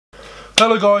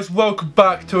Hello guys, welcome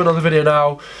back to another video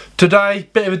now. Today,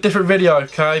 bit of a different video,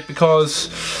 okay, because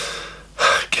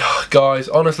guys,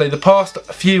 honestly, the past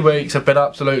few weeks have been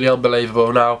absolutely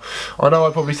unbelievable. Now, I know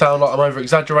I probably sound like I'm over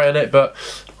exaggerating it, but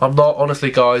I'm not, honestly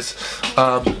guys.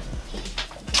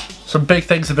 Some big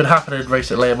things have been happening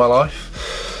recently in my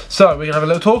life, so we're gonna have a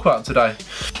little talk about them today.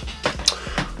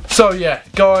 So yeah,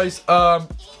 guys,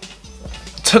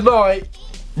 tonight,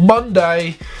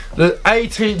 Monday, the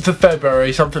 18th of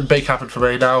February, something big happened for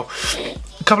me. Now,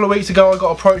 a couple of weeks ago I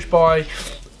got approached by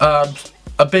a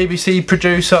BBC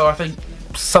producer, I think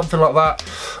something like that,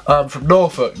 from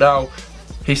Norfolk. Now,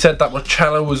 he said that my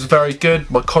channel was very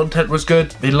good, my content was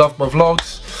good, he loved my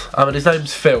vlogs, and his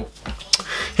name's Phil.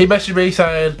 He messaged me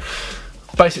saying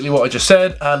basically what I just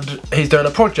said, and he's doing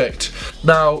a project.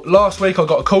 Now, last week I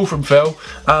got a call from Phil,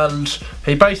 and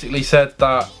he basically said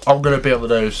that I'm going to be on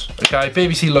the news, okay,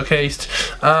 BBC Look East,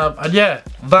 and yeah,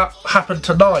 that happened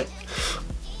tonight,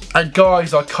 and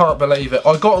guys, I can't believe it.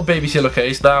 I got on BBC Look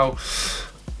East. Now,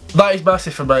 that is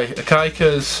massive for me, okay,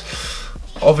 because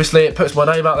obviously it puts my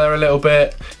name out there a little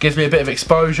bit, gives me a bit of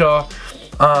exposure,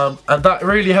 and that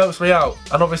really helps me out.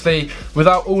 And obviously,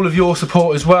 without all of your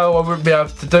support as well, I wouldn't be able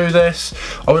to do this.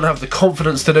 I wouldn't have the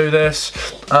confidence to do this.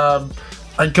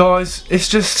 And guys, it's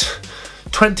just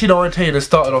 2019 has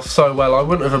started off so well. I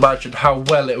wouldn't have imagined how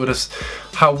well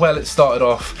it started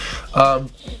off.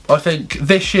 I think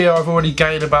this year I've already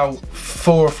gained about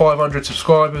 400 or 500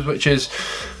 subscribers, which is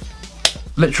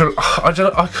literally,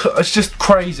 it's just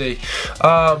crazy.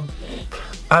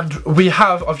 And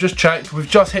I've just checked, we've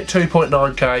just hit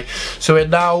 2.9k, so we're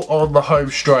now on the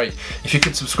home straight. If you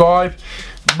can subscribe,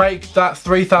 make that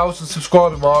 3,000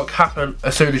 subscriber mark happen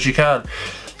as soon as you can.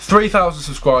 3,000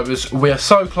 subscribers, we are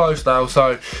so close now.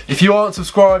 So if you aren't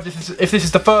subscribed, if this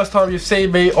is the first time you've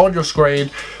seen me on your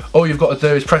screen, all you've got to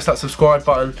do is press that subscribe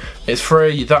button. It's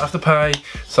free, you don't have to pay.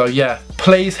 So yeah,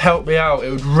 please help me out,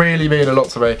 it would really mean a lot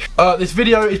to me. This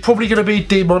video is probably going to be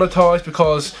demonetized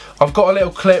because I've got a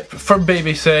little clip from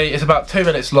BBC, it's about 2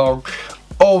 minutes long,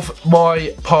 of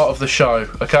my part of the show,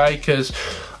 okay, because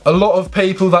a lot of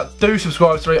people that do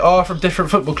subscribe to me are from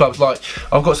different football clubs. Like,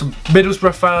 I've got some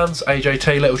Middlesbrough fans,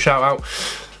 AJT, little shout out,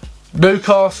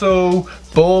 Newcastle,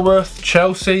 Bournemouth,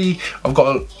 Chelsea. I've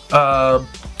got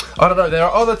I don't know, there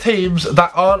are other teams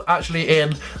that aren't actually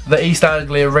in the East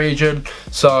Anglia region,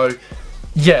 so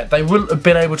yeah, they wouldn't have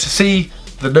been able to see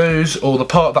the news or the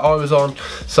part that I was on.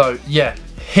 So yeah,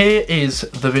 here is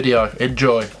the video,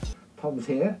 enjoy. Tom's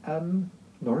here,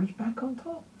 Norwich back on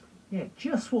top. Yeah,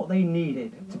 just what they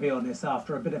needed, to be honest,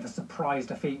 after a bit of a surprise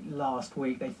defeat last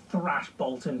week. They thrashed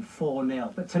Bolton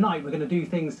 4-0. But tonight we're going to do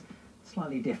things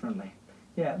slightly differently.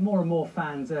 Yeah, more and more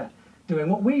fans are doing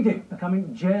what we do,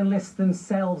 becoming journalists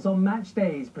themselves on match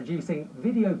days, producing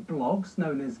video blogs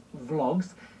known as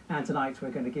vlogs. And tonight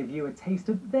we're going to give you a taste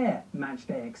of their match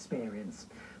day experience.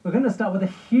 We're going to start with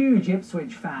a huge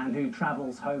Ipswich fan who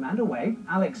travels home and away.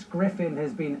 Alex Griffin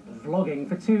has been vlogging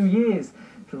for 2 years,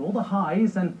 through all the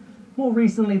highs and more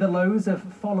recently the lows of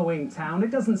following town.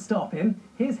 It doesn't stop him.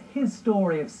 Here's his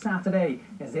story of Saturday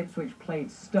as Ipswich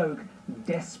played Stoke,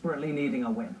 desperately needing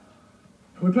a win.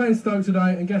 We're playing Stoke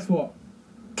today, and guess what?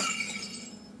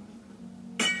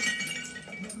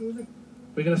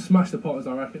 We're going to smash the Potters,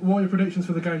 I reckon. What are your predictions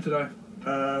for the game today?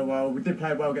 Well, we did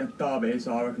play well against Derby,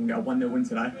 so I reckon we get a 1-0 win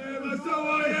today.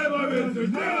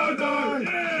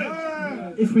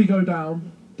 If we go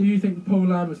down, do you think Paul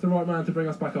Lambert's the right man to bring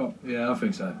us back up? Yeah, I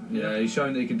think so. Yeah, he's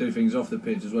shown that he can do things off the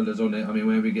pitch as well as on it. I mean,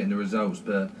 we'll be getting the results,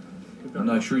 but I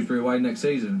know Shrewsbury away next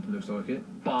season, looks like it.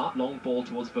 Bart, long ball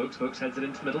towards Vokes. Vokes heads it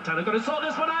into Middletown. They've got to sort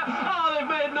this one out. Oh, they've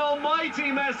made an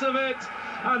almighty mess of it.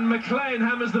 And McLean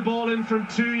hammers the ball in from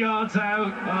 2 yards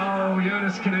out. Oh,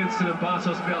 Jonas Knudsen and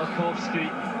Bartosz Białkowski.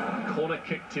 Corner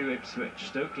kick to Ipswich.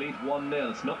 Stoke lead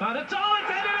 1-0. It's not bad at all. It's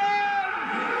headed in!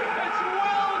 It's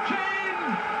Wilkin!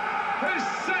 His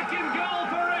second goal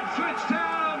for Ipswich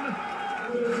Town!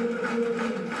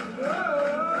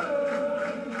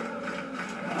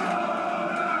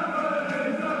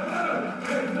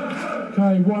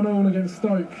 Okay, 1-1 against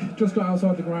Stoke. Just got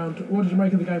outside the ground. What did you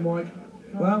make of the game, Mike?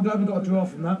 Well, I'm glad we got a draw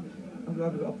from that. I'm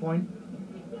glad we got a point.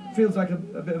 Feels like a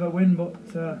bit of a win, but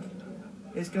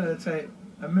it's going to take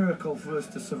a miracle for us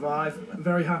to survive. I'm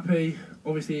very happy.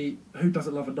 Obviously, who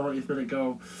doesn't love a 90th minute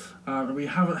goal? And we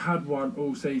haven't had one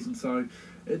all season, so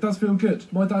it does feel good.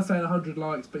 My dad's saying 100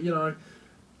 likes, but you know,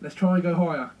 let's try and go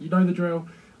higher. You know the drill.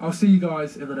 I'll see you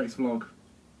guys in the next vlog.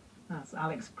 That's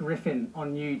Alex Griffin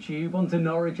on YouTube. On to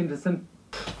Norwich into some...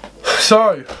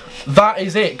 So, that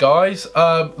is it, guys.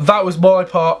 That was my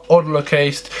part on Look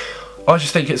East. I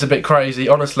just think it's a bit crazy,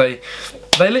 honestly.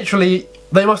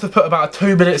 they must have put about a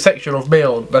 2-minute section of me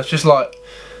on. That's just like,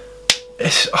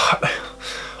 it's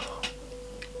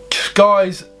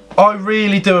guys, I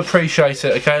really do appreciate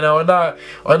it. Okay, now I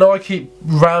know I keep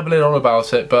rambling on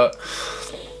about it, but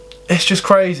it's just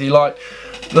crazy. Like,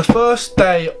 the first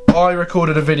day I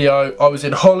recorded a video, I was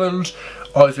in Holland.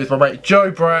 I was with my mate Joe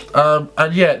Brett,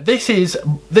 and yeah, this was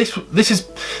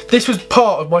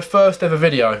part of my first ever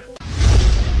video.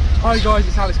 Hi guys,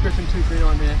 it's Alex Griffin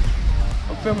 239 here.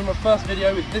 I'm filming my first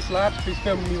video with this lad who's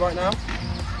filming me right now,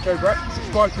 Joe Brett.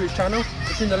 Subscribe to his channel,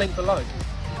 it's in the link below.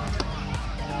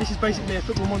 This is basically a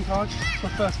football montage, it's my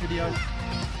first video.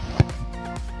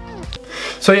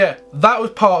 So yeah, that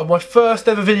was part of my first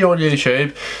ever video on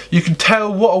YouTube. You can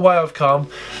tell what a way I've come.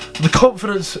 The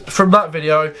confidence from that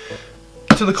video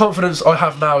to the confidence I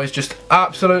have now is just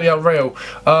absolutely unreal.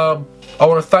 I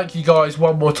want to thank you guys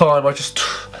one more time.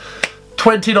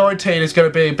 2019 is going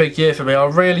to be a big year for me. I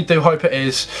really do hope it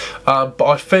is, but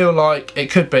I feel like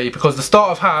it could be, because the start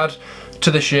I've had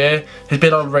to this year has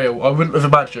been unreal. I wouldn't have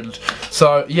imagined.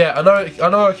 So yeah, I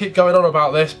know I keep going on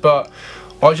about this, but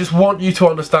I just want you to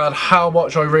understand how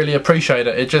much I really appreciate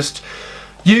it.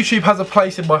 YouTube has a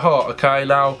place in my heart, okay?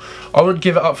 Now, I wouldn't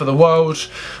give it up for the world,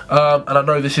 and I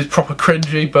know this is proper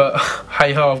cringy, but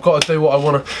hey ho, I've got to do what I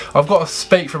want to. I've got to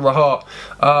speak from the heart.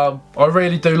 I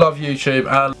really do love YouTube,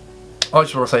 and I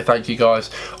just want to say thank you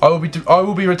guys. I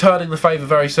will be returning the favour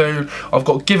very soon. I've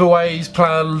got giveaways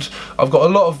planned. I've got a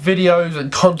lot of videos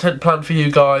and content planned for you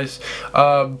guys,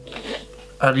 and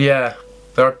yeah,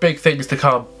 there are big things to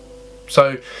come.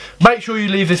 So make sure you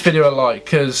leave this video a like,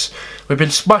 because we've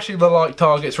been smashing the like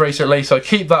targets recently, so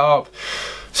keep that up.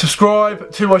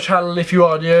 Subscribe to my channel if you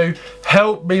are new.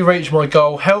 Help me reach my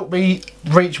goal, help me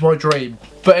reach my dream.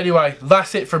 But anyway,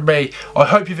 that's it from me. I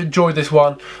hope you've enjoyed this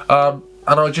one, and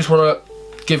I just want to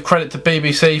give credit to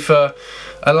BBC for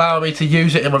allowing me to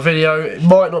use it in my video. It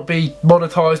might not be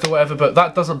monetized or whatever, but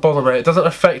that doesn't bother me, it doesn't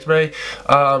affect me.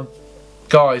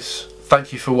 Guys,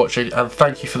 thank you for watching, and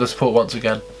thank you for the support once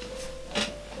again.